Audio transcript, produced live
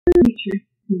Hello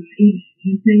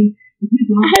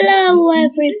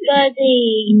everybody,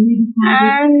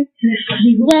 and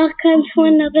welcome to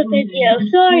another video.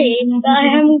 Sorry, but I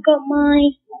haven't got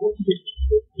my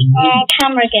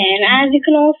camera again. As you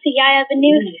can all see, I have a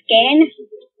new skin.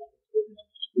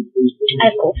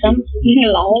 I've got some.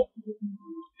 Lol.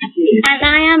 And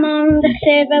I am on the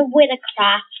server with a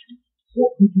craft.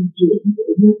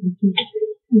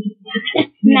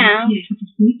 Now,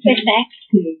 perfect.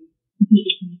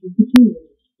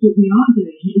 What we are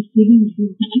doing is giving you the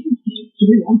opportunity to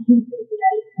do on we don't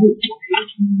have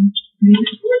to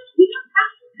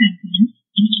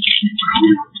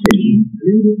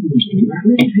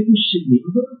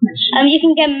you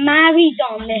can get married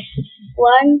on this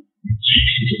one.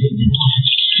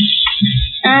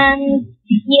 And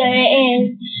here it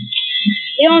is.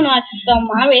 You don't know how to spell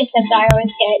marry, except I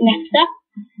always get it mixed up.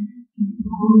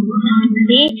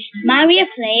 See, marry a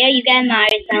player, you get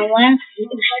married someone.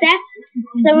 Except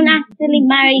someone actually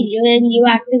marries you and you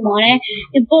actually want it.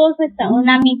 You're both with someone,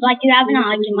 that means like you have an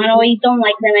argument or you don't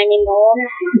like them anymore.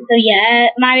 So yeah,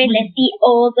 marry Lissy,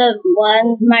 all the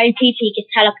ones, marry PP, just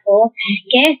teleport.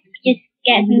 Just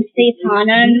get them to see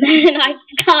Tana, and then I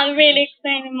can't really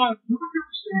explain it more.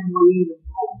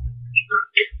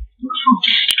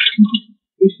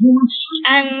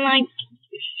 And like,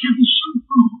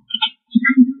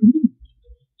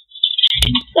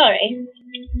 sorry.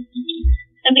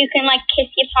 So you can like kiss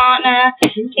your partner,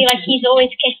 see like he's always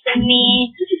kissing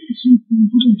me.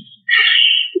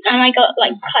 And I got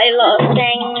like quite a lot of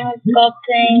things, God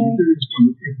things.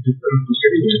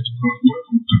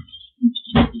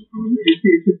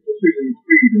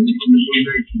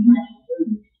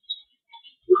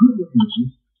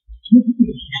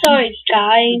 Sorry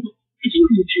guys.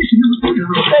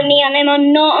 But me and him are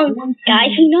not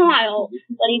guys, you know I always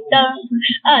don't.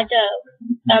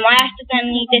 I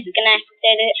accidentally disconnected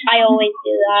it. I always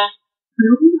do that.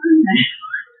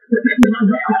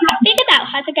 I figured out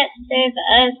how to get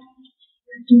servers.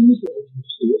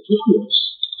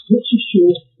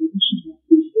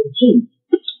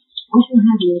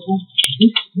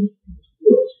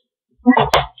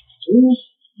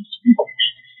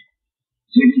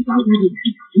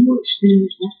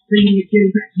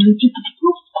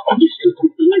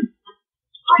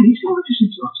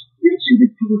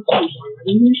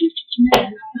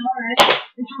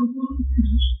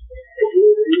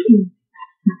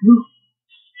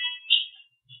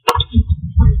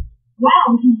 Wow,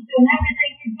 he's doing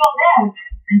everything you've got there.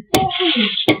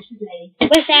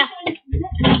 What's that?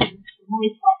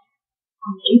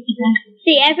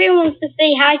 See, everyone wants to say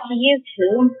hi to you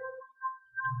too.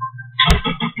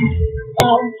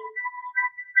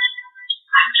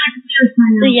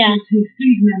 So yeah.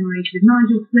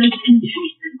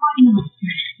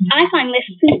 I find this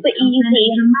super easy.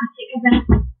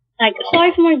 Like,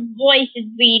 sorry for my voice is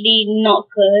really not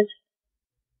good.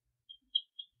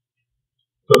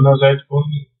 Don't those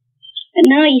headphones?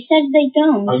 No, you said they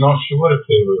don't. I'm not sure if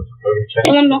they were okay.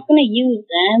 Well, I'm not going to use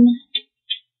them.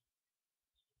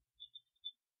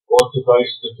 What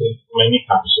device did the mini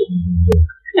capsule use?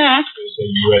 Yeah. It's a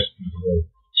USB device.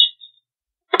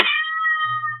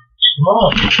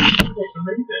 Wow, that's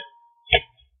amazing.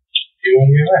 You on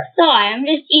your left? Sorry, I'm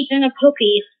just eating a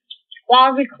cookie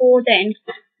while recording.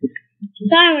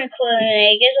 So I'm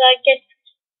recording it, I just...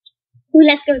 Ooh,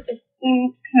 let's go to...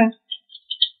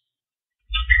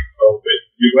 Oh, but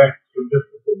you left some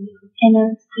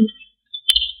different.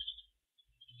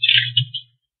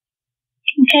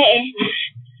 Okay.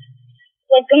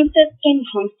 We're going to a skin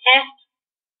contest.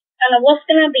 And what's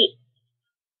going to be...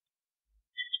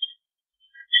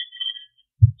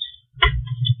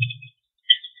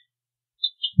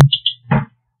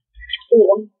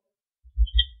 Ooh.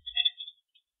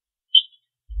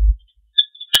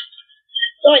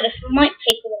 Sorry, this might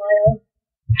take a while.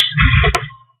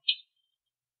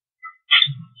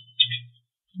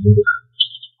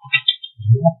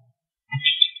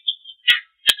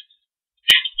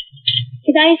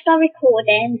 Did I start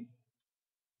recording?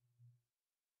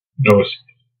 No, it's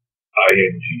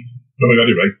ING. No, I got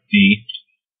it right. D.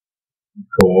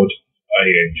 Record.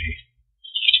 ING.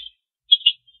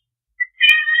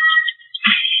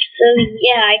 So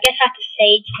yeah, I guess I have to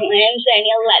say times and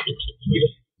he'll let me keep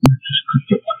it.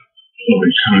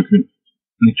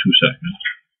 Only 2 seconds.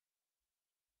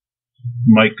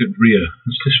 Mike and Rhea.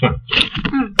 What's this one?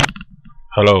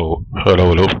 Hello. Hello.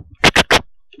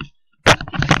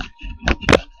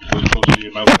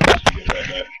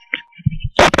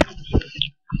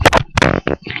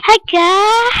 Hi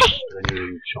guys!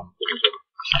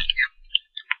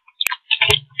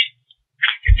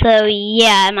 So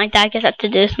yeah, my dad just had to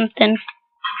do something.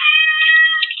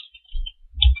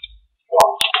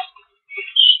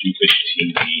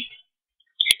 TV.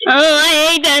 Oh, I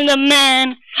hate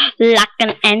Enderman. Like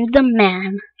an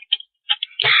Enderman.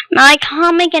 Now I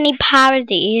can't make any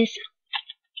parodies.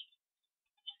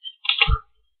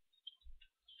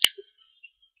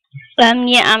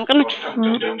 Yeah, I'm gonna try. No.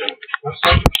 I'm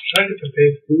trying to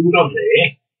prepare food on there.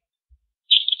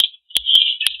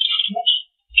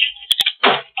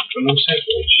 For no sense,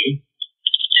 Reggie.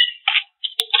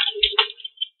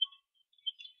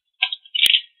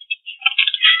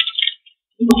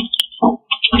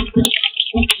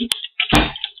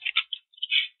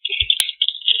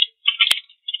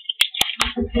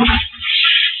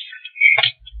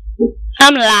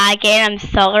 I'm lagging, I'm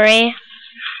sorry.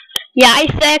 Yeah, I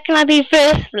said can I be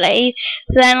first place?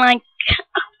 Then like,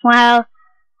 well,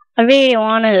 I really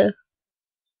want to.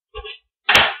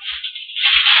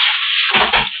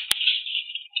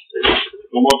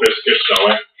 No more biscuits, though,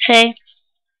 eh? See?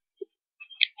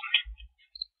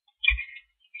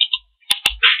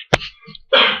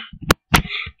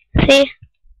 See?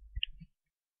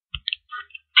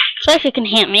 So if you can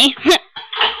hear me.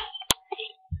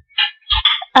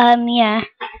 Yeah.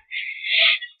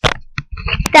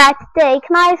 That's day.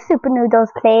 Can I have super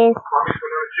noodles, please?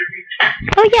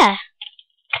 Oh yeah.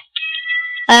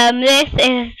 This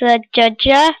is the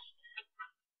judger.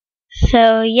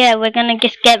 So yeah, we're gonna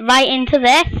just get right into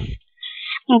this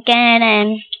and get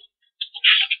in.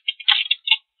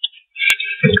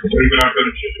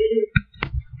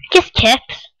 Just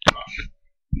chips.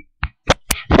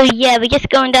 So yeah, we're just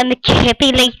going down the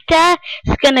chippy later.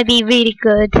 It's gonna be really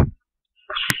good.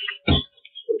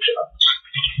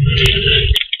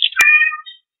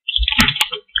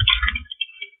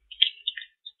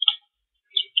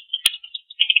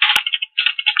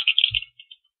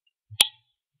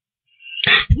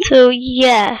 So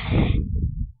yeah,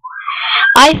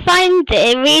 I find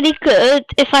it really good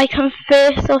if I come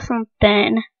first or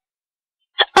something.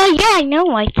 Oh yeah, I know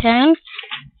my turn.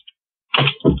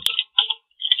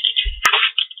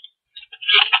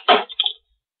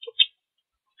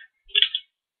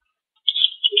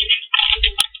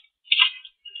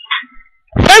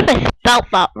 Sorry if I spelled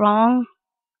that wrong.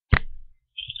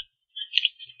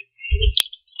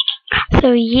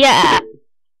 So yeah.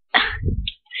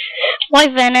 Why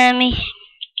Venom?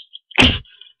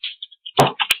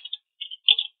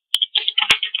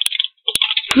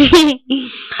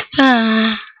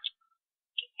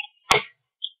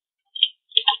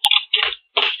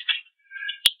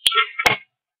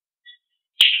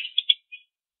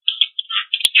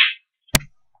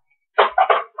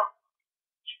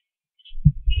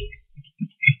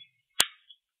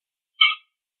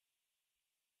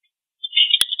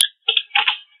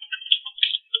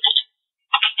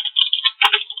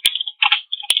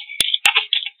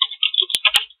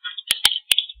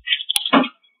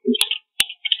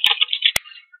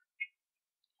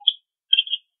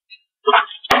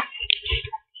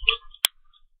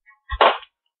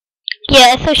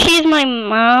 Yeah, so she's my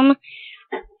mom.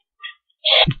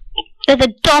 There's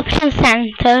adoption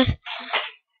center.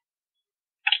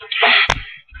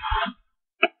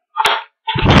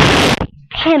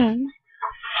 Kim.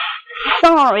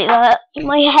 Sorry that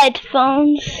my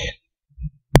headphones.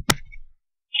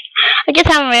 I just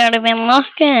haven't really been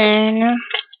looking.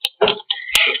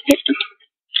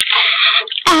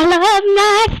 I love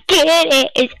my skin,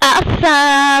 it's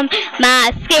awesome.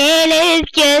 My skin is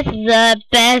just the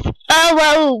best. Oh,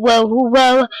 whoa, whoa,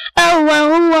 whoa. Oh,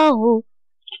 whoa, whoa.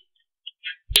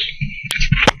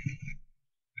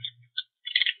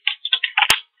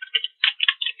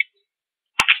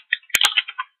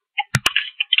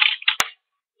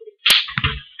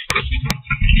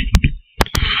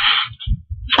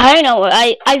 I don't know,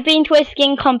 I've been to a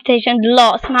skin competition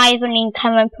lots and I haven't even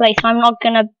come in place, so I'm not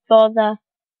gonna bother.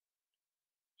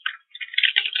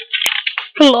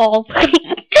 Lol.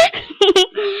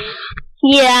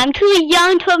 Yeah, I'm too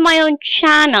young to have my own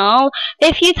channel.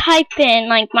 If you type in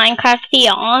like Minecraft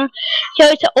Ffion, show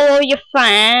it to all your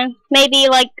friends. Maybe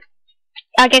like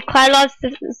I get quite a lot of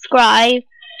subscribers.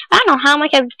 I don't know how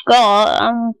much I've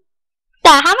got.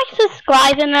 Yeah, how much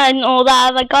subscribers and all that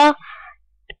have I got?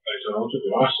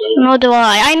 Nor do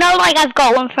I. I know like I've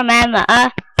got one from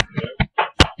Emma.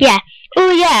 Yeah.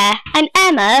 Oh yeah. And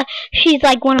Emma, she's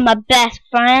like one of my best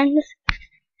friends.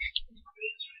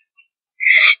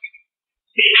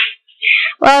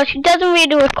 Well, she doesn't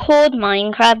really record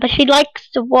Minecraft, but she likes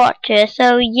to watch it,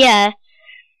 so yeah.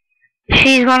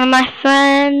 She's one of my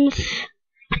friends.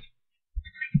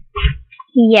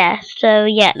 Yeah, so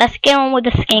yeah, let's get on with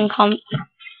the skin comp.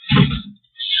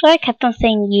 So I kept on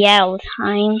saying yeah all the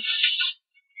time.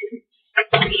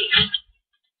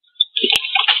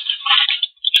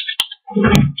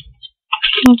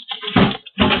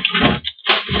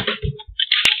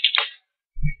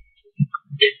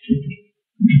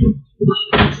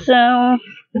 So,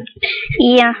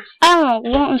 yeah. I don't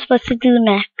know what I'm supposed to do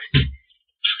next.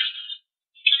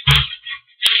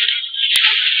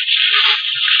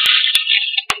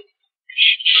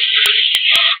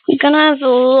 I'm gonna have a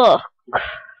look.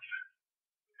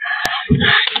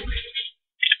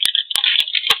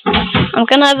 I'm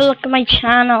gonna have a look at my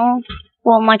channel.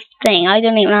 Well, my thing. I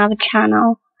don't even have a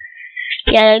channel.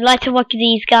 Yeah, I'd like to watch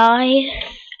these guys.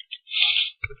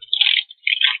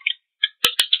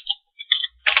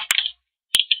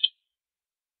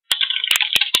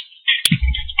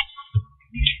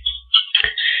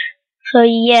 So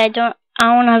yeah,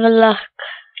 I wanna have a look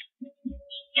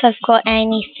if I've got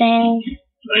anything.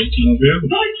 19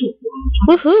 views.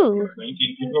 Woohoo!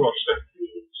 19 people watched it.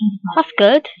 That's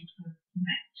good.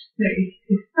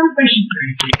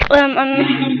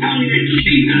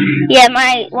 Yeah,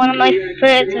 one of my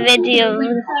first videos.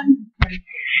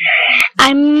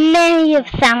 I may have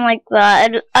sound like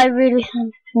that. I really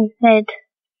sound stupid.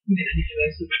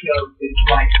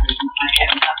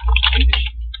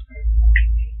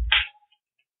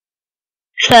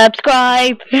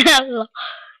 Subscribe.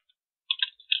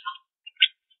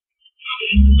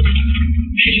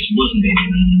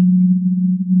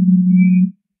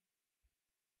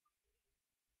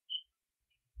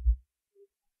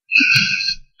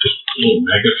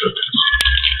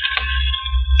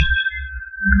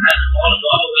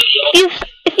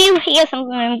 If you hear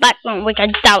something in the background, which I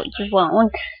doubt you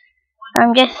won't,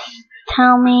 just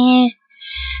tell me.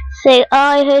 Say, oh,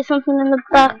 I heard something in the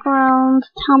background.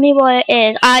 Tell me what it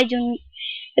is. I don't.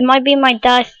 It might be my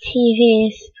dad's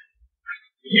TVs.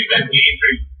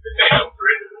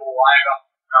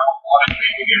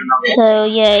 So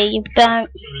yeah, you back.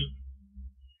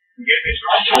 If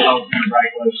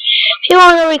you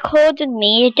want to record with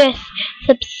me, just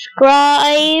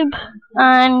subscribe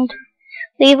and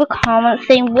leave a comment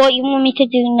saying what you want me to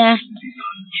do next.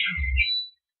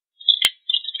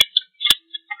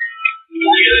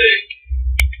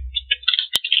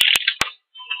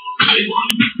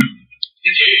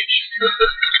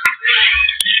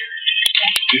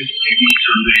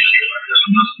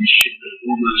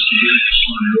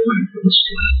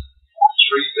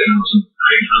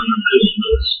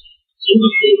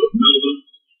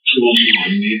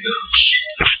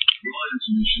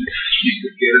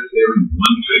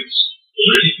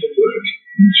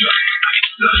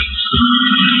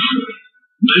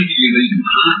 Making it even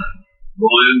harder,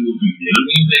 Ryan will be the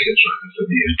only Megatron for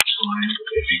the entire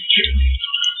epic journey.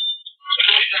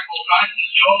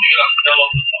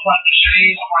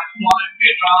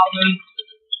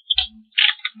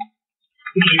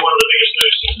 This is one of the biggest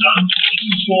moves he's done.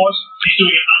 He's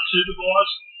doing it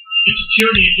unsupervised. It's a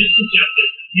tyranny of distance out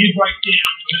there. You break down in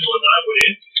the middle of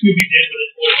nowhere, you'll be dead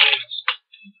within 4 minutes.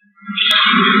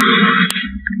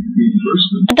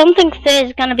 I don't think this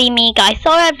is gonna be me, guys.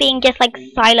 Sorry I'm being just like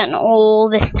silent all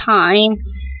this time.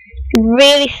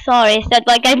 Really sorry. So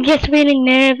like I'm just really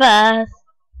nervous.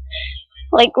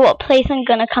 Like what place I'm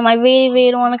gonna come. I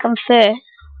really wanna come first.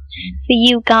 For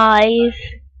you guys.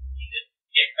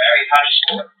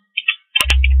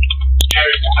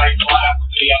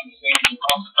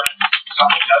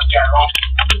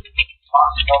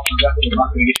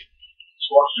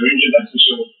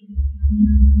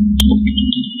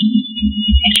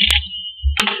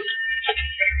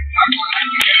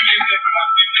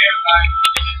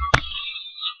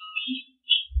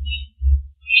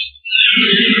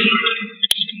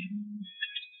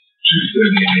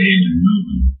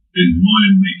 Then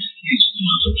Ryan makes his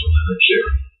point of the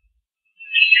cherry.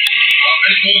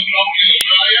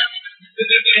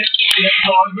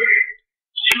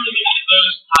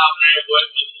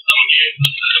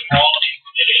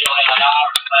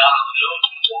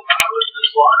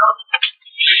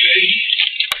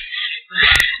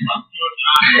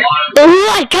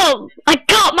 Oh, I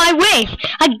got my wish.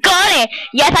 I got it.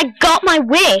 Yes, I got my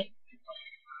wish.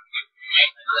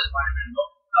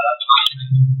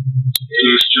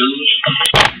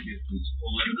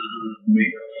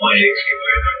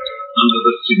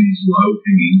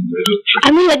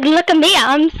 I mean, like, look at me.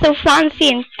 I'm so fancy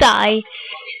inside.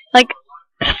 Like,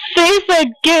 first for a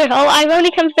girl. I've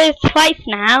only come first twice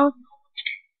now.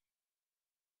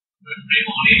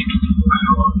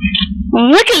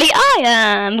 Luckily, I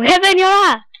am. Heaven, you're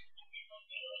at.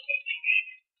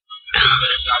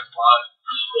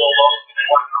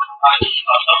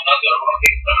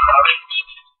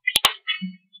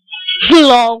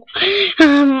 Lol.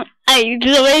 I'm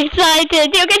so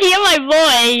excited. You can hear my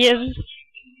voice.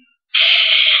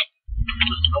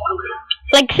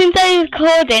 Like, since I was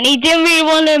recording, he didn't really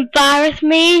want to embarrass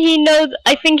me.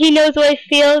 I think he knows what it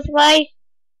feels like.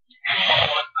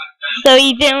 So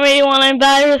you didn't really want to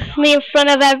embarrass me in front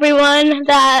of everyone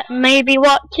that may be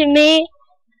watching me.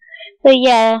 So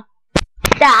yeah.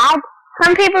 Dad,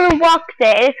 some people who watch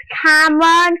this,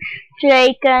 Cameron,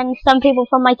 Drake, and some people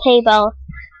from my table.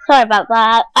 Sorry about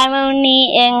that. I'm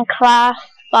only in class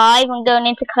 5. I'm going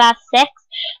into class 6.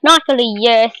 Not actually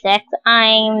year 6.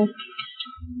 I'm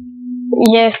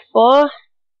year 4.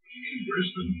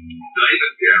 Brisbane, Dave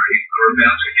and Gary are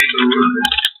about to hit the road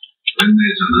when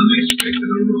there's an unexpected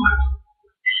arrival.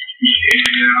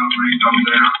 Yeah, bring them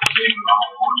down.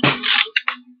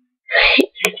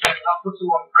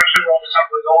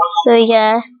 So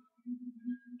yeah,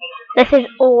 this is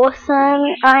awesome.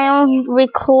 I am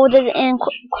recorded in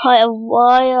quite a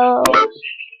while.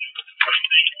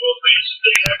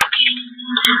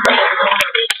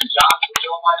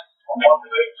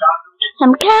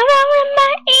 I'm covering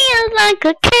my ears like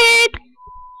a kid.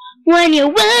 When your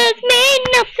words mean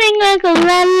nothing, like a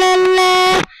la la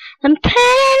la. I'm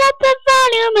turning up the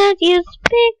volume as you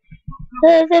speak.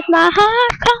 'Cause if my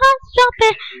heart can't stop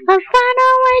it, I'll find a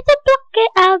way to block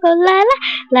it. I'll go la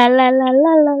la la la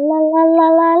la la la la la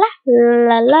la la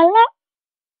la la la.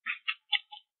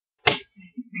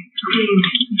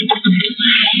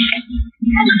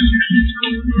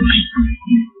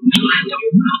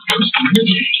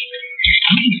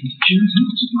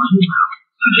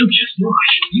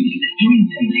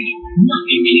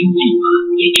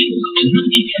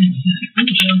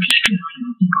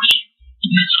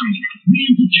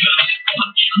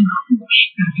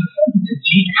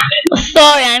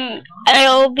 Sorry,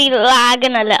 I'll be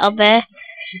lagging a little bit.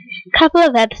 A couple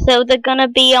of episodes are gonna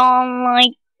be on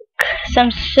like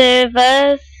some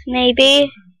servers,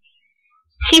 maybe.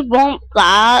 If you want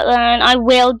that, then I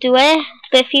will do it.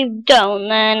 But if you don't,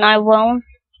 then I won't.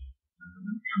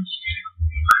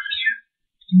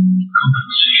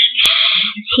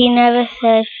 He never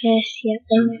said first yet.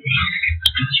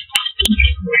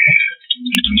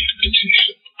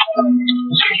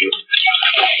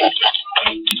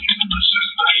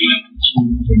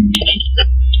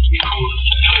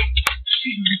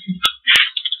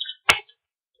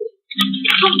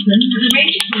 Thompson has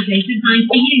arranged a holiday designed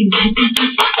for you with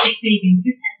fantastic savings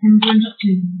for September and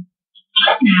October.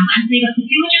 Plus now, and save up to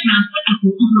 £200 per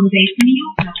couple on holidays to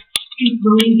Mallorca. With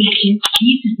rolling beaches,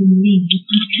 beautiful marines, and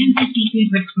plenty of seafood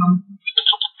restaurants.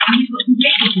 And we've got some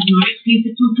great offers on our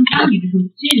exclusive Thompson family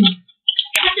resorts too.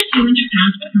 Get up to £200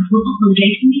 per couple on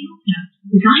holidays to Mallorca.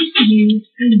 Designed for you,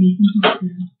 only from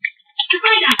Thompson. To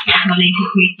find out about our latest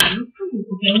great deals, call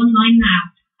or go online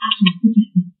now at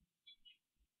Thompson.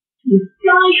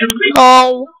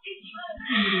 Oh,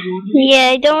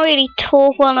 yeah, I don't really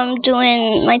talk while I'm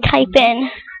doing my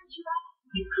typing.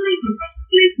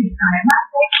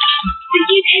 The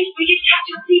UK's biggest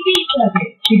catch-up TV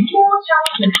service with more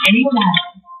channels than anyone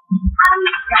else. And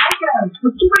Sky Go,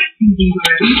 the great TV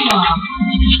wherever you are.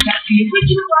 That's the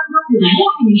original lineup with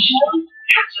award-winning shows,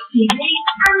 catch-up TV,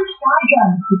 and Sky Go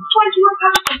for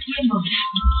 £21.50 a month.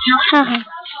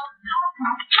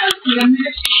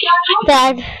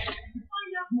 Dad.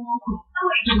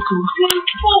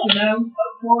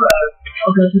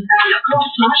 Or go to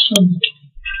Sky.com/London.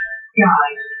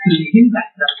 Sky, living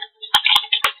better.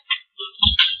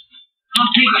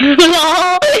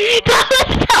 Oh, that was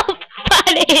so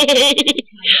funny.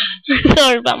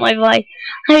 Sorry about my voice.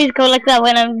 I always go like that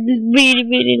when I'm really,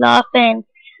 really laughing.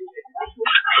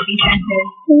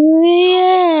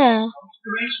 Yeah.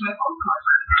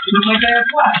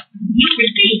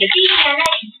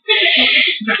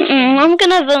 I'm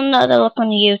gonna have another look on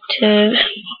YouTube.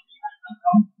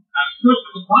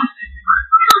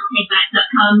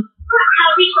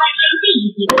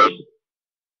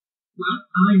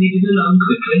 I needed a loan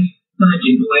quickly, but I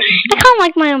didn't wait. I can't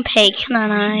like my own page,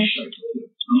 can I?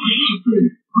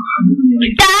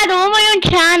 Dad, on my own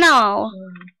channel.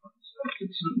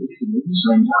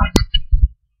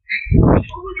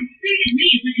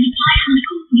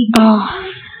 Oh.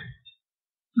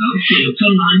 It's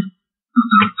online.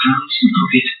 £1,000 to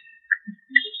pocket.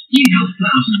 You help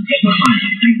thousands get the high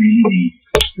they really need.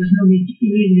 There's no need to be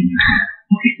in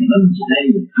pocket the home today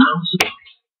with pounds of pocket.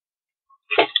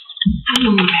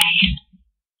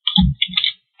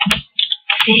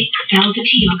 Thick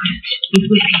velvety yogurt with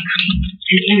whipping cream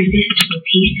and irresistible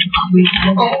piece of almond.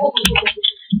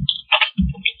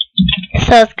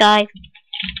 So, guys.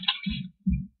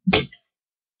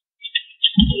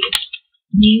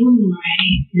 New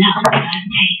Murray, love first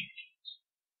taste.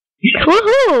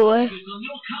 Woohoo!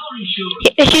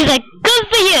 She's like, good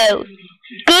for you!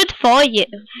 Good for you!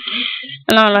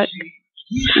 And I'm like,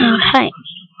 oh, hey.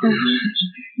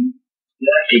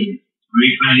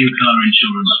 Great value car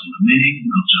insurance for the many,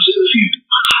 not just a few.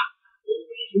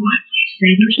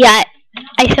 Yeah,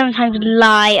 I sometimes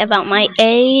lie about my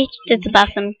age. It's about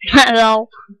them. Hello.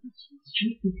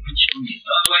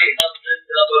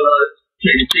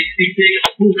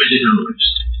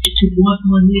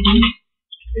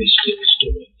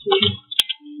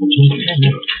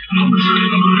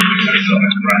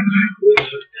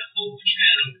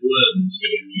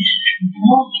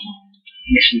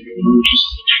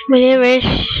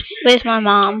 Where's my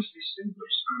mom?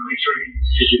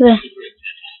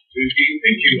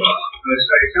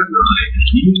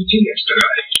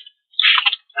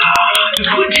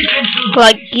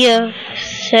 Like you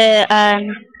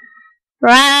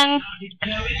rang.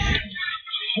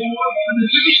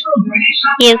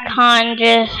 You can't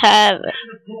just have it.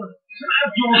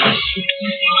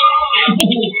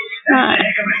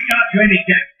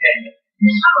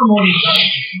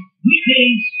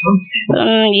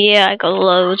 Yeah, I got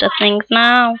loads of things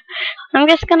now. I'm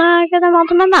just gonna get them all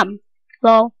to my mum.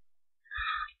 Lol.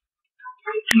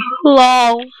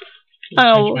 Lol.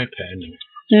 Oh,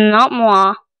 not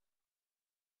more.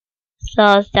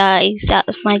 So sorry, that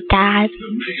was my dad.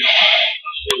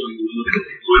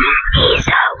 He's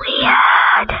so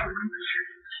weird.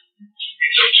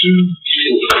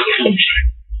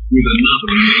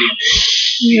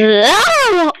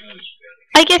 No!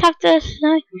 I just have to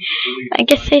say, I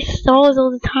just say stores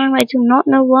all the time. I do not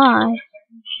know why.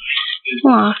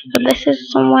 Oh, but this is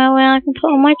somewhere where I can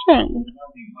put all my things.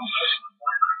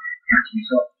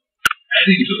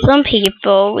 Some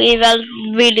people, we've had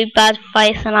really bad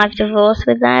fights and I've divorced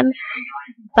with them.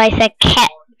 But I said,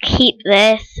 keep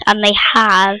this, and they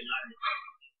have.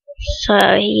 So,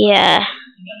 yeah.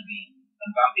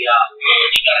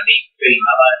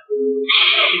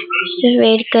 It's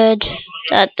really good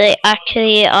that they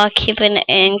actually are keeping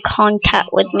in contact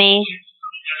with me.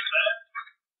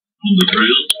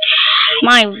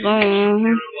 My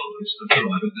room.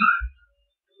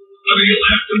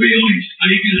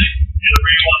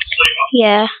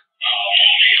 Yeah.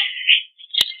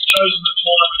 Chosen the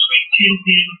time between 10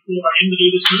 p.m. and 4 a.m. to do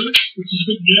this move, which is a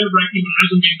bit nerve-wracking but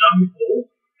hasn't been done before,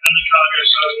 and the car goes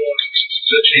so wide.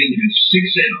 13 is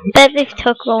 6 hours. Bet they've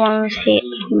took the ones here.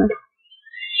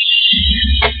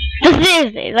 But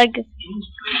seriously, like,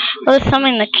 there's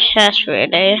something in the chest,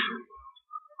 really.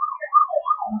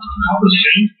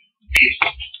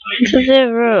 This is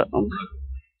a room.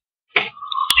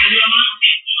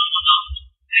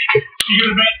 You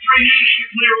got about 3 minutes to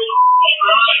clear all the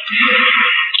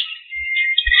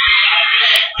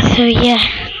So, yeah. The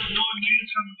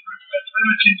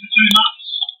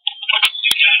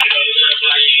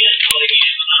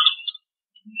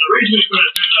reason we've got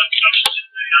to do that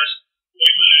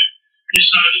is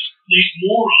so that these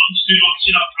morons do not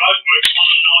sit up roadworks on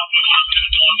a night where one of them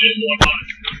is on their more money.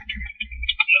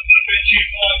 I bet you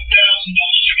 $5,000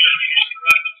 are going to be on the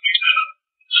road to be better.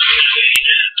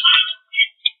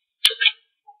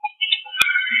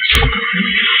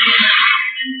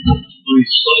 We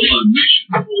solo mission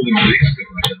all in Mexico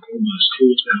at almost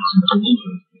 4,000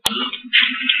 kilometers.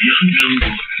 Young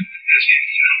Ryan has yet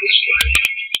found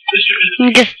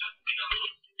Australia. Just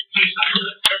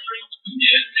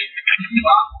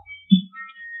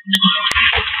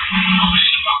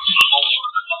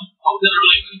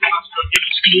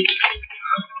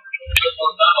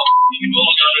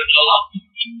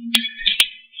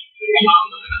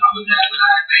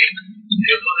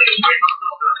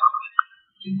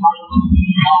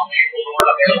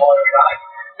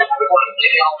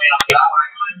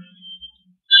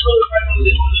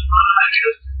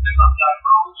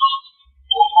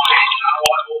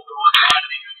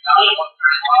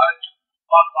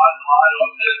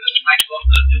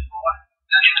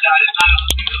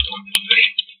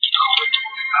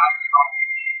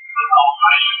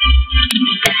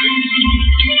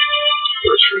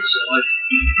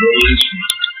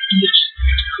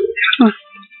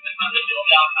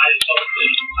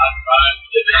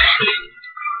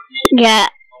yeah.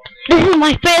 This is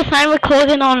my first time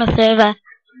recording on a server.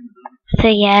 So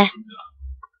yeah.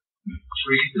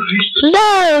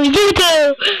 No, you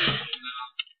do!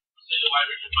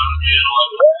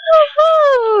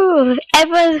 Woo-hoo!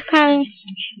 Everyone's crying.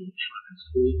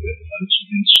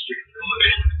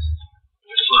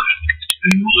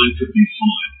 And mine could be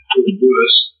fine, or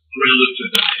worse, grounded for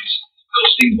days,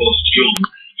 costing Boss John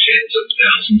tens of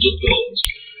thousands of dollars.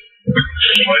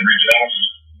 Library house,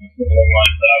 that's the long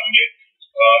line down here.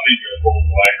 I think your whole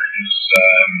library is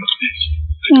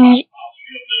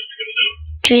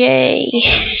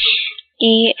J-E-S.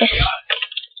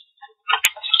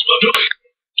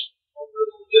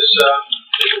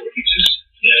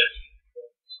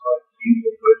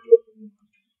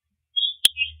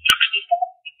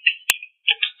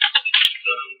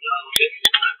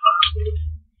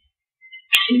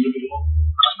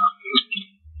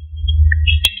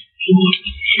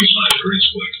 He's over his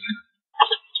work now.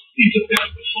 He's about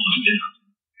to find out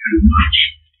how much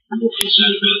more is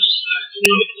that about to say.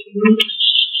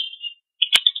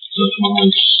 So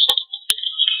follows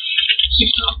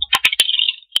 6 up.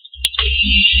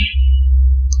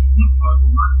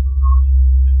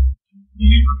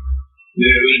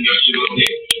 There we go to a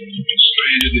hit.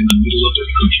 Stranded in the middle of the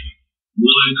country.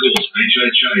 Line calls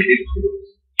HHA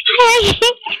headquarters. Hi,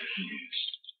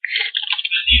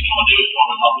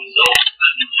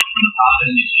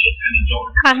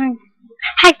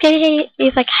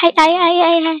 he's like, hi.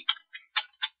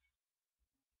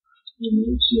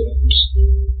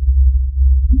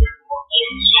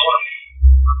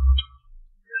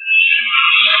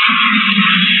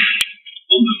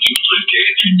 On the Jubilee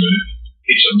Gantry move,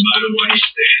 it's a motorway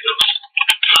standoff.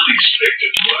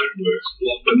 Unexpected roadworks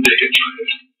block the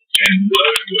megatrain, and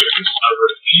road workers are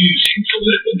refusing to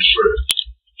let them through.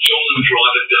 John and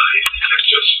Driver Dave have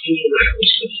just 4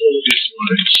 hours before this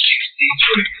road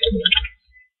 63 kilometres.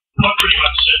 I pretty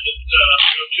much said that we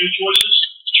have 2 choices.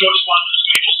 Choice 1 is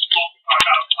we just block the park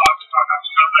up,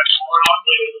 come back tomorrow night,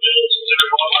 leave it in the middle of every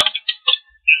highway,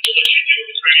 and we'll let you deal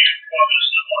with 5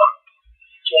 minutes tomorrow.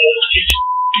 Or if you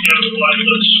go the way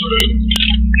that's through, and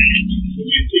if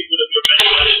you think that your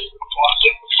imagination for 5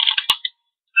 seconds,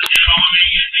 and your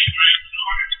timing and the agreement and I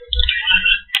can put it in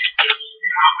it, because you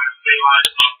can't have the delays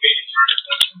not getting through.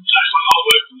 That's what I'll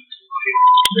work with.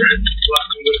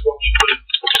 Working with what you do.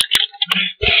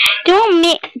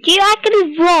 Do you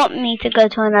actually want me to go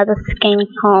to another skin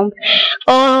comp?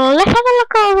 Or let's have a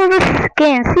look over the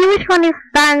skins, see which one you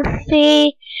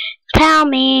fancy, tell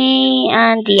me,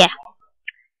 and yeah.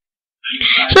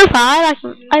 So far,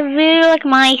 I really like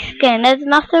my skin. There's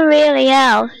nothing really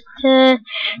else to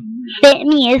fit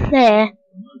me, is there?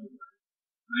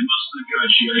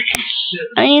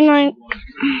 I mean, like,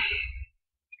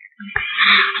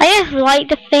 I just like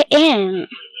to fit in.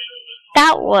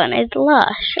 That one is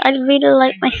lush. I really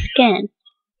like my skin.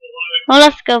 Well,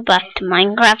 let's go back to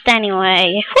Minecraft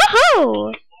anyway.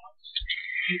 Woohoo!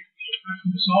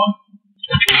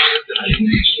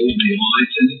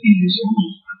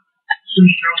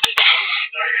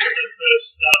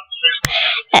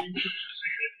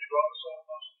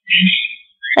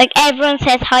 Like everyone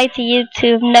says hi to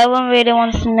YouTube, no one really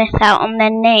wants to miss out on their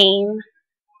name.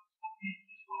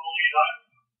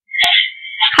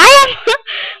 Hi.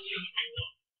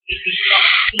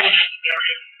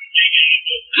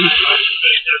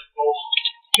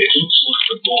 It looks like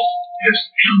the boss has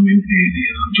come in handy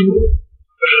after all.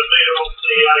 Better leader off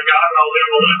the guardrail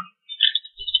there, all right?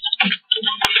 We've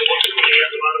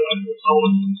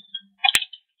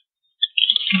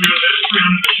got about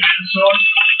 300% inside.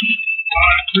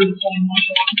 Alright, through the phone my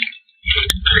side.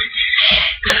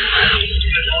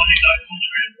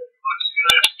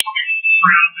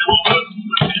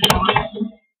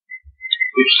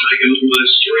 It's taken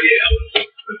almost 3 hours,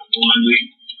 but finally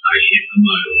I hit the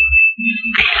motorway.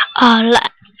 Oh,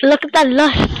 look at that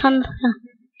lush sun.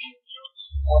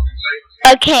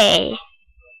 Okay.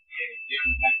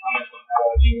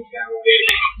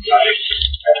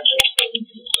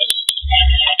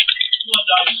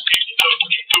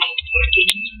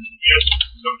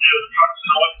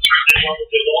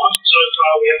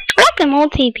 Let them all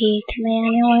TP to me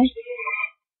anyway.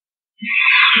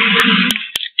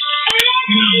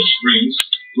 In Alice Springs,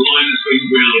 the line has been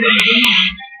ground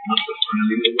overnight after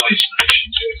finding the way station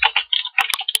test.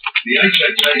 The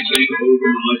HHA team have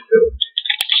organised help.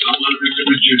 Someone who can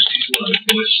reduce his load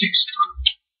by 6 tons.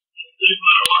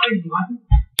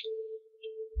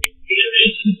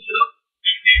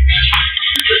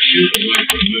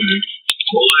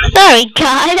 Sorry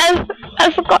guys,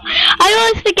 I forgot. I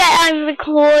always forget I'm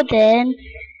recording,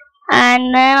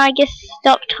 and then I just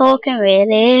stop talking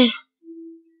really.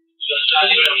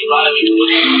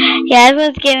 Yeah,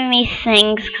 everyone's giving me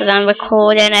things because I'm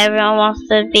recording. Everyone wants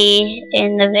to be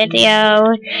in the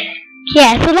video.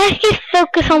 Yeah, so let's just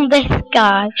focus on this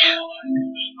guy.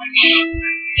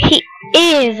 He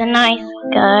is a nice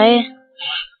guy.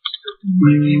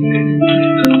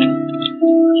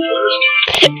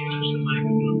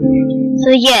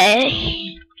 So yeah.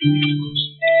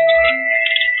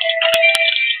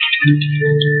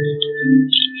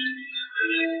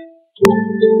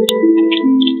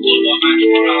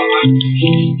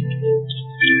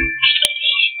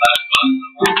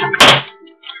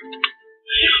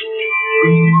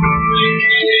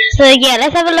 So yeah,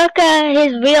 let's have a look at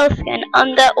his real skin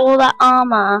under all the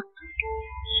armor.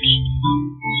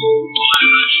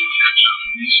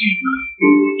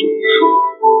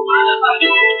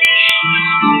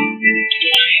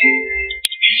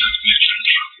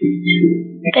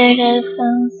 Better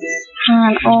phones.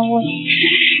 can always.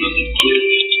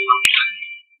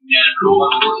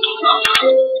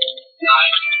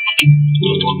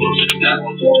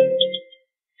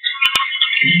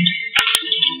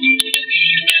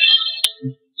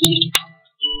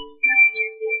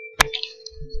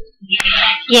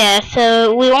 Yeah,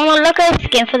 so we want to look at the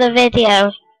skin for the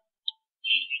video.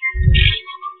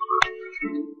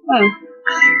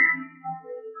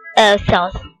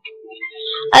 Sauce.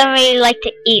 I don't really like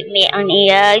to eat meat on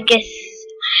here. I guess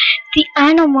the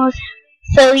animals.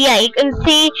 So yeah, you can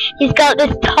see he's got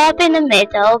this top in the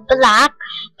middle, black,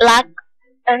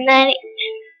 and then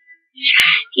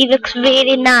he looks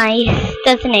really nice,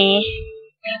 doesn't he?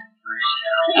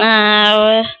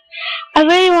 I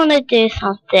really want to do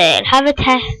something. Have a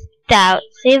test out.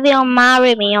 See if he'll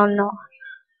marry me or not.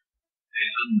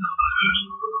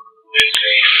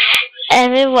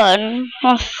 Everyone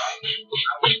wants.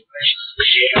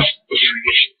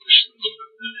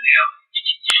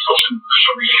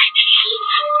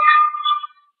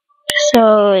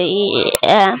 So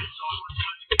yeah,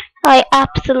 I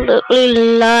absolutely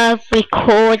love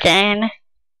recording.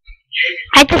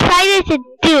 I decided to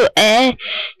do it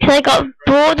because I got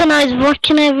bored and I was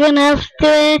watching everyone else do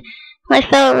it. And I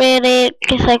felt really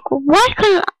just like, why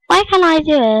can't I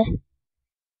do it?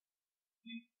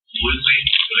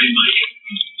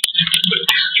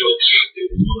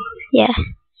 Yeah.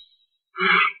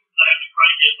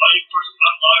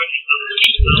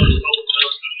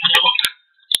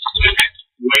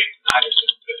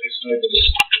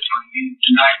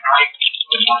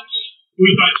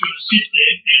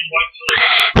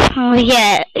 Oh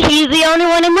yeah, he's the only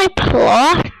one in my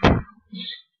plot.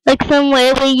 Like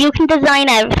somewhere where you can design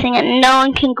everything and no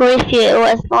one can grief you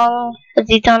as long as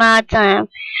you don't have time.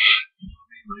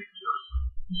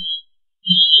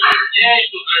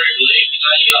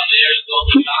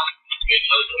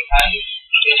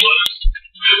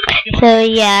 So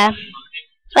yeah,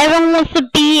 if everyone wants to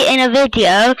be in a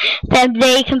video, then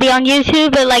they can be on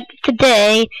YouTube. But like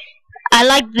today, I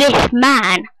like this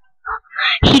man.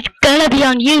 He's gonna be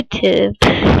on YouTube.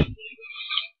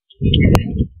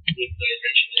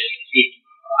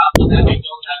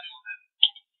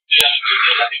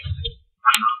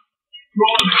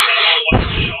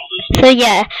 So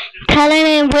yeah, telling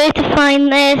him where to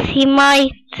find this, he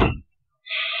might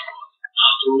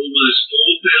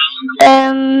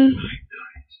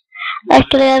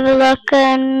actually have a look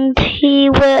and he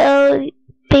will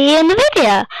be in the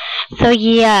video. So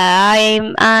yeah,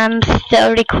 I'm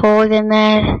still recording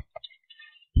this.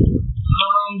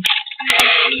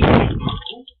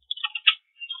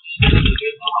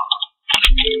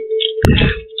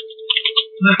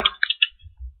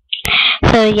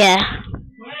 So yeah,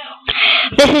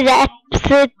 this is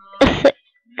episode.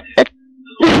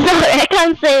 Sorry, I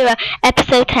can't say that.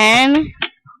 Episode 10.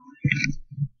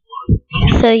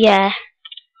 So yeah.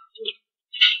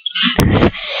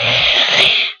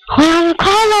 Well,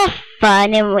 quite a lot of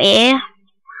fun anyway.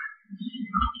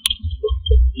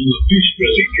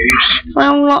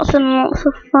 Well, lots and lots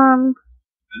of fun.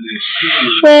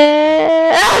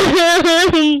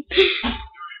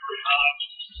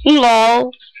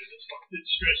 Lol.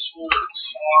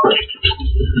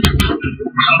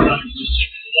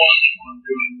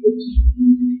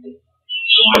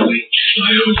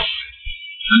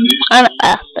 I'm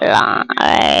offline.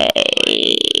 I'm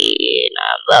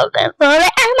looking for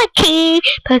the key,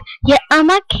 but yeah, I'm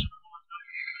a key.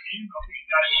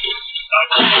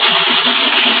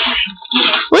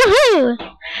 Woohoo!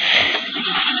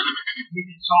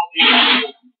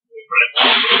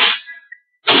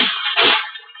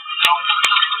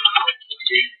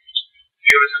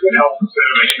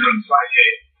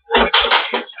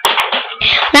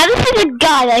 Now this is the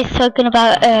guy that I was talking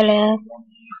about earlier.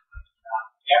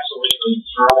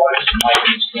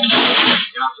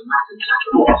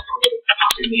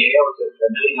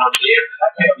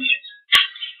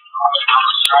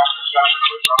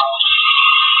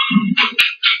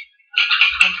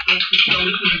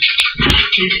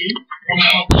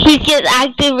 He's just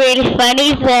acting really funny,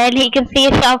 so then he can see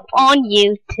himself on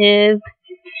YouTube.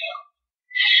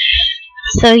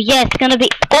 So yeah, it's gonna be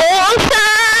awesome!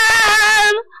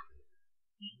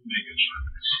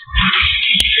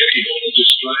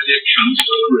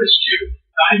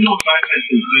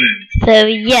 So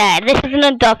yeah, this is an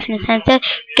adoption center.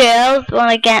 Girls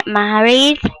wanna get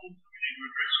married.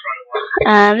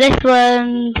 This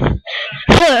one's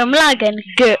I'm lagging.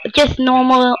 Just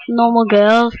normal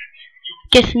girls.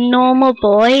 Just normal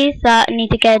boys that need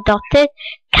to get adopted.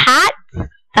 Cats,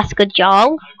 that's a good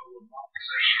job.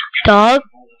 Dog.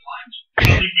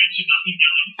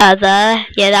 Other,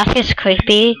 yeah, that's just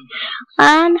creepy.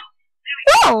 And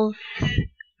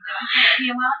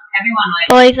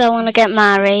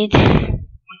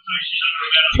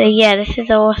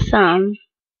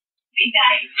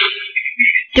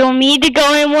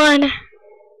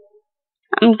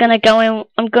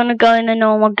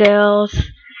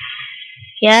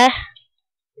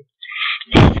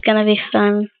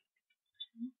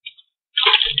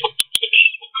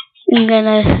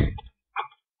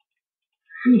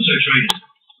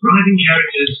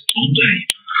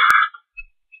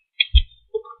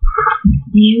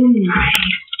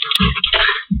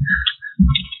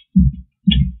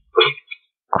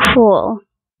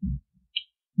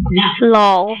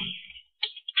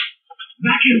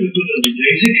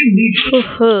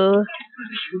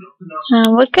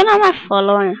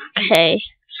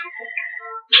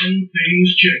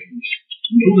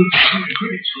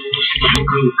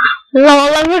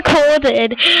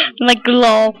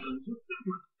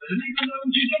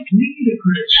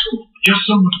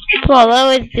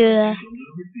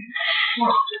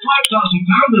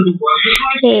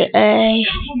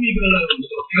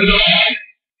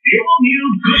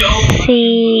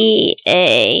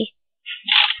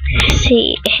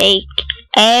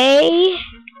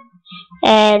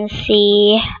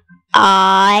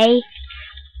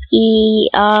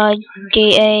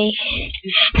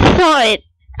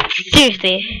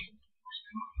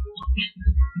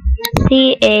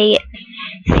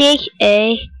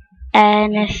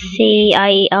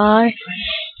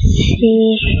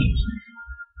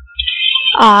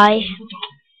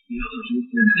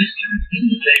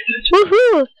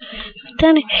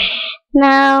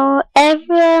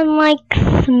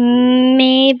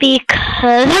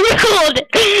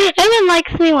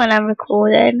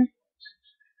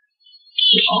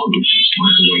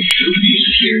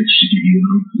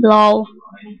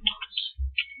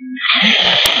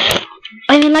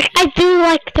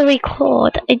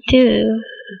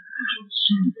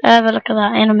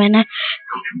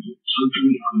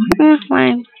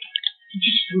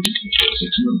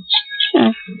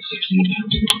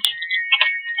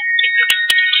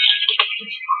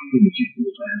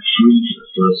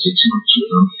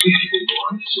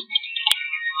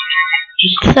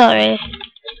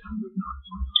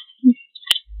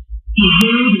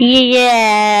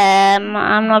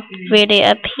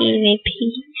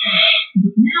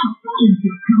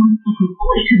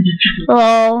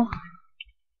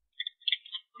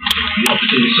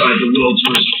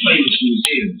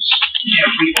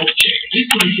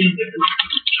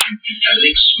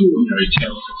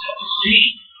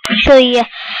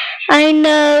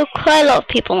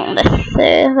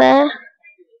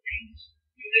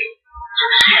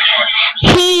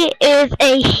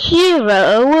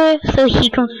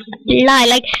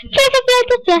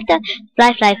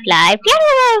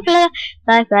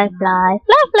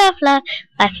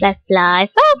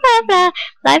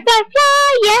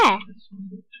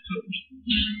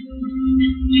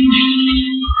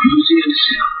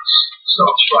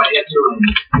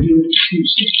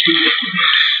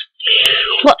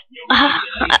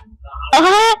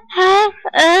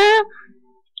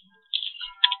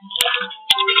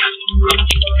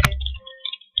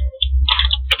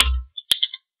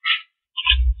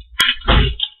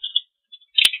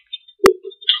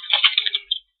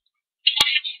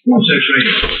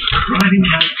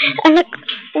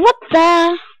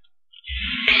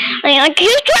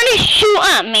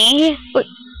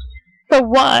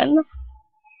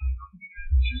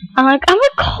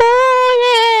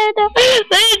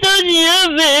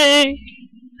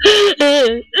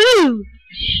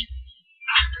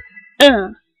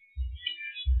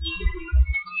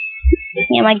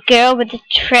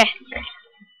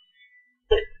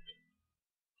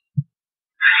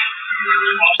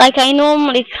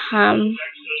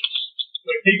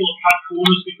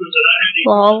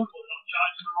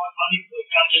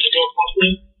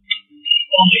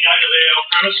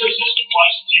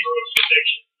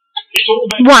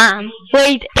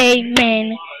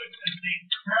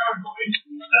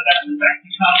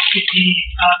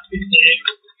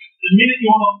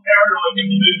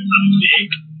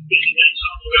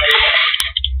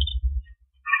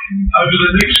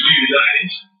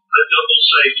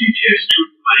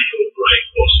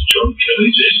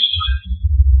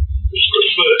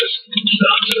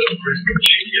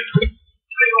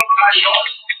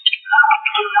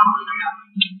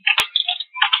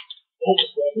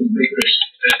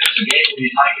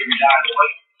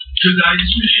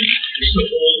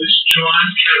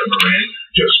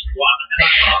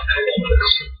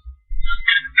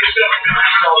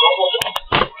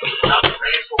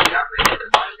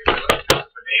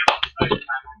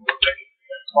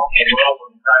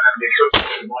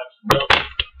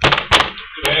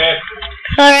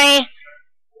Sorry.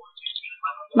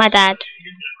 My dad.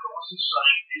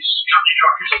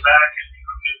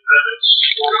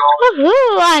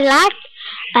 Woohoo! I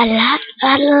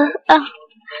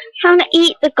want to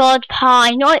eat the god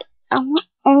pie. No, Stories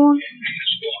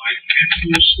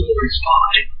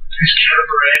by this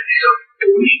catamaran is a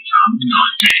 40-ton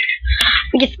nightmare.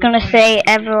 I'm just gonna say,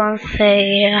 everyone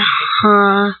say,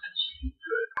 huh.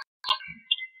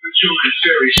 The giant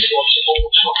ferry swaps all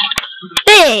time.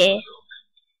 There.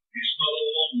 It's not a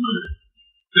long move.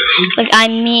 Like, I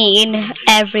mean,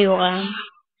 everyone.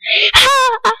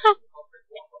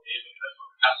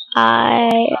 I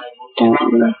don't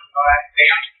know.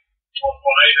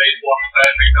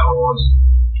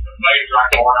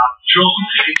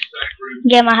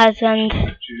 Yeah, my husband.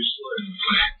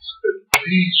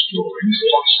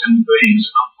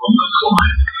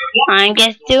 I'm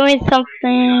just doing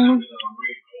something.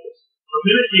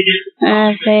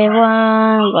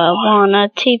 Everyone will want a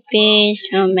TP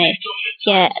to me.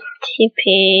 Yeah,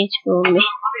 TP to me.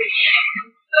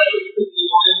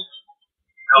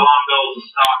 Alarm bells will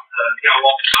start to go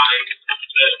off saying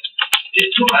that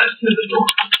it's right to the door.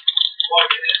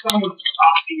 Like if someone's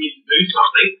asking you to do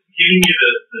something, giving you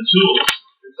the tools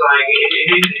and saying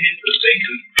here's the thing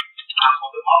and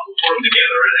of the puzzle, put them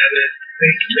together and then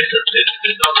things are different.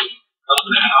 It doesn't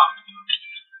add up.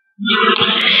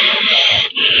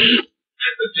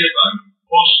 At the depot,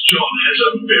 Boss John has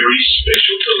a very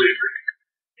special delivery.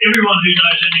 Everyone who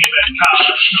knows anything about cars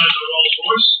knows a Rolls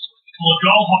Royce. Well, a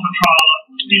Goldhopper trailer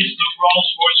is the Rolls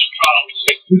Royce of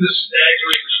trailers. With a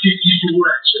staggering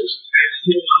 54 axles and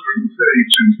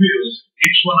 432 wheels,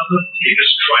 it's one of the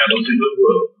biggest trailers in the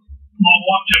world. My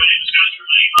wife Debbie was going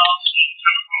through emails and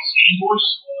came across the invoice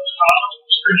for the trailer.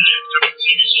 Printed it to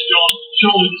me and said, John,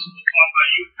 surely this is the typo.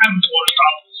 You haven't bought a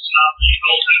trailer this you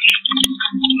built that in.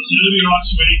 I said, it'll be right,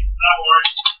 sweetie. No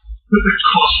worries. But the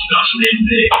cost doesn't end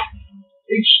there.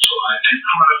 Each tire and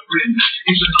chrome rim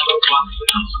is another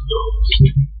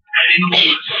 $1,000. Adding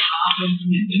almost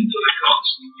 $500,000 to the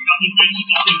cost. Nothing beats a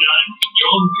nothing game.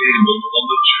 John gambled on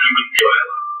the German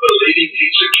trailer, believing he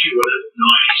secured a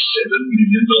 $97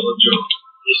 million job.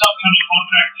 This upcoming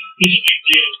contract is a big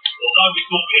deal. Although we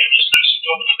thought we had this massive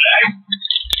job in the bag,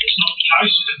 it's not the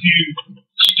case. There's a few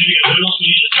significant hurdles we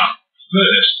need to jump.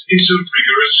 First is a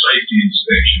rigorous safety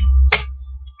inspection.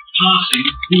 Passing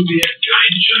will be a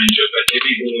game changer for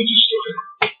heavy haulage Australia.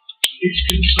 It's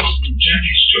consultant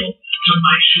Jackie's job to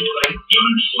make sure they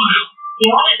don't fail.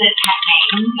 What is it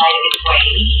happening later this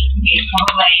week is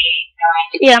probably going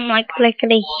to Yeah, I'm like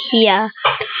literally here.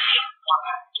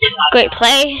 Great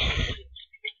place.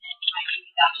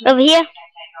 Over here.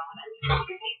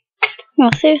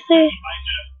 Oh, seriously?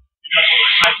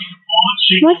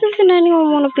 Why doesn't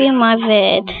anyone want to be in my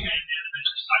vid?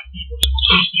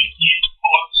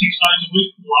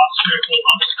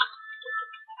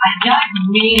 I don't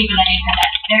really believe that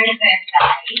that very first day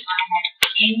I had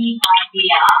any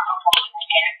idea of what was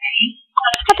ahead of me.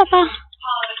 Papa.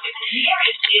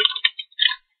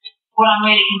 What I'm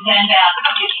really concerned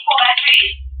about is for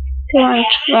batteries. So I'm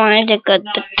trying to get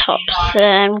the top so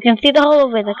you can see the whole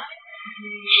of it.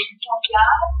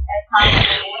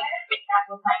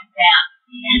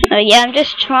 Oh yeah, I'm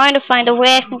just trying to find a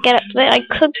way I can get up there. I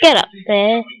could get up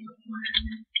there.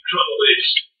 Trouble is,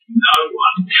 no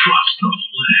one trusts the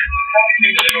plan.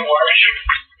 Everything that ever worries you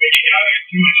when you go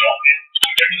into a job is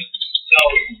so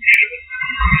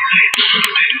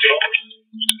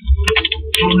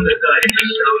One of the days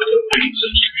discovered that things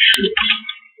are too short.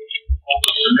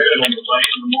 Submitted on the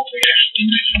plane and what they actually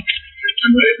measure. To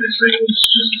move this thing was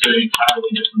just a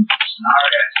totally different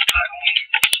scenario.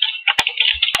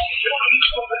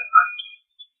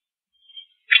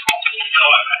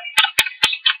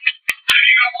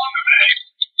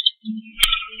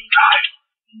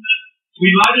 We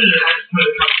loaded it as per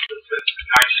the customer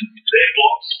specifications. Their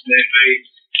blocks, their feeds.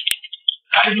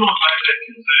 They've not made that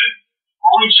concern.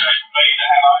 All we chose to be to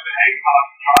have overhang part of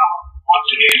the trailer. Once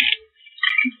again, you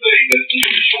can see that the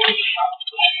short of the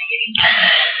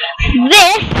trailer.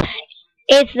 This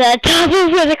is the top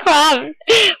of the crab.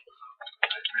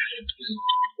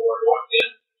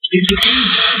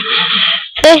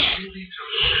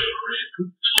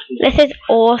 This is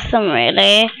awesome,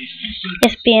 really.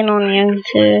 Just being on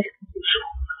YouTube.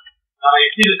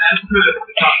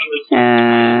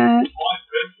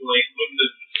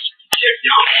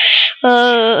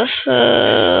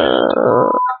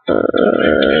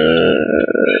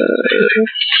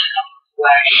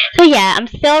 So yeah, I'm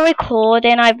still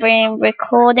recording. I've been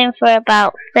recording for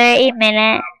about 30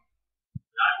 minutes.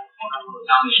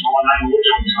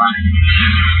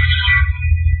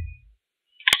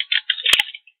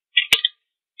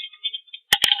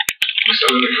 So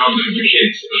in the comments for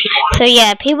kids. So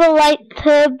yeah, people like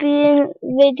to be in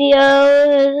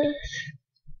videos.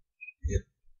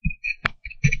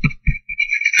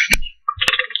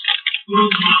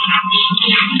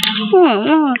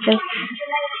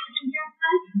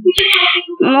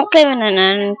 I'm not giving it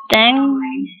anything.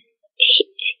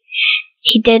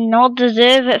 He did not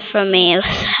deserve it from me.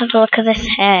 Let's have a look at his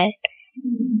head.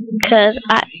 Because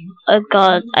oh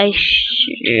god, I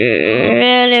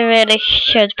really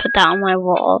should put that on my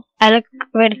wall. I look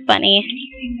really funny.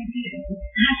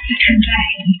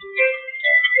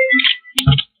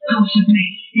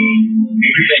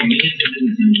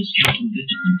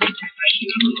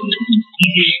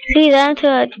 See, them two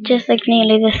are just like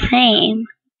nearly the same.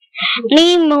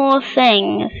 Need more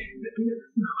things.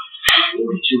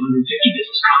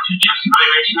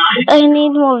 I need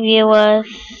more viewers.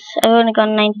 I've only got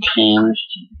 19.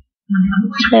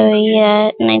 So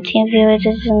yeah, 19 viewers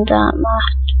isn't that much.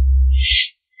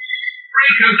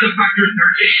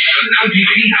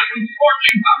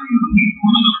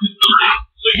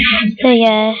 So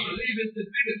yeah.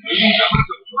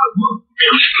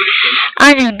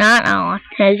 I do not know what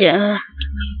to do.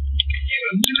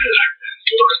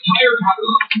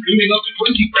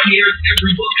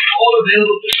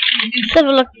 Let's have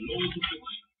a look.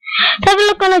 Let's have a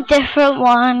look on a different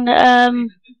one.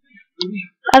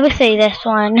 I would say this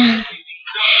one.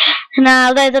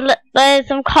 Now there's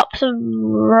some cops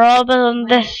and robbers on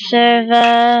this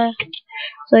server.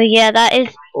 So yeah, that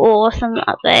is awesome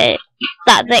that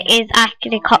there is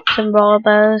actually cops and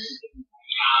robbers.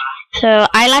 So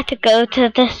I like to go to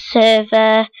this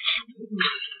server.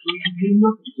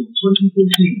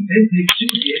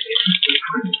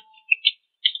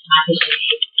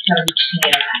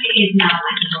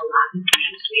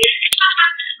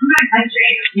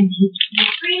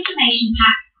 Free information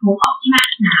pack called Optimax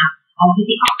now, or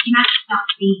visit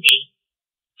optimax.tv.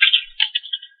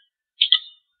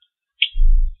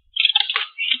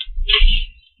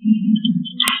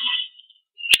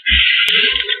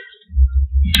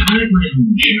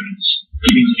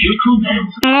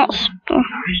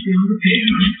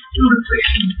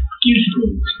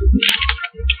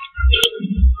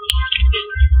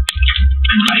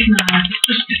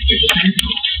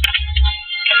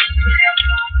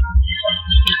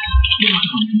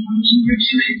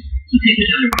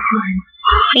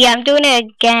 Yeah, I'm doing it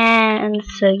again,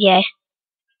 so yeah.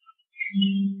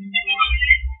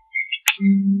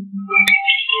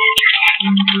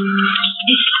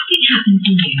 If something happened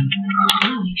to you,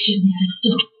 life should never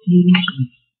stop you looking.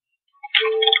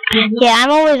 Yeah,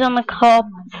 I'm always on the cop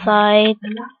side. The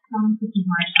last sum to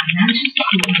provide financial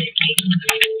support is taken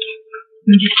away.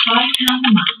 From just £5 a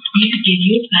month, you could give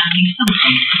your family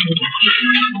something to go back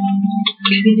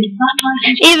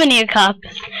to. Even you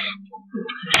cops.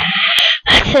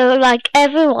 So like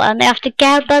everyone, they have to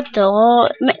get out the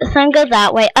door, some go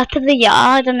that way, up to the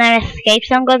yard and then escape,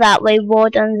 some go that way,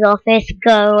 warden's office,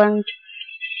 go and...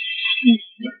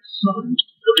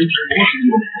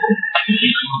 You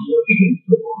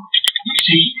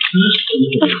see, first of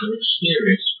all, an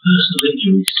experienced personal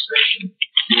injury specialist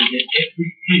will get every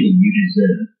penny you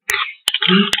deserve.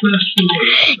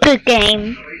 Good game.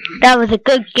 That was a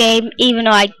good game, even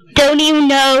though I don't even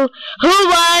know who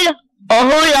won or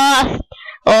who lost,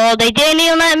 or they didn't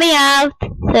even let me out.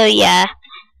 So yeah,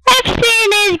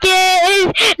 everything is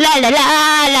good. La la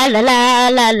la la la la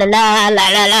la la la la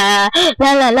la la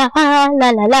la la la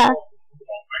la la.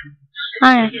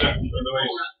 Alright.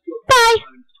 Bye.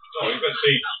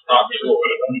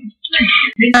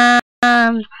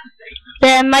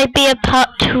 There might be a part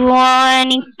 2 or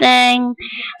anything.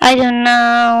 I don't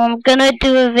know. I'm gonna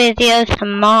do a video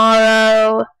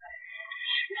tomorrow.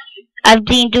 I've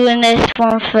been doing this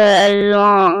one for a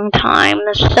long time.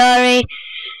 Sorry.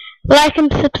 Like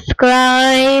and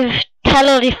subscribe. Tell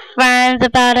all your friends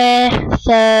about it.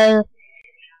 So,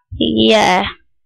 yeah.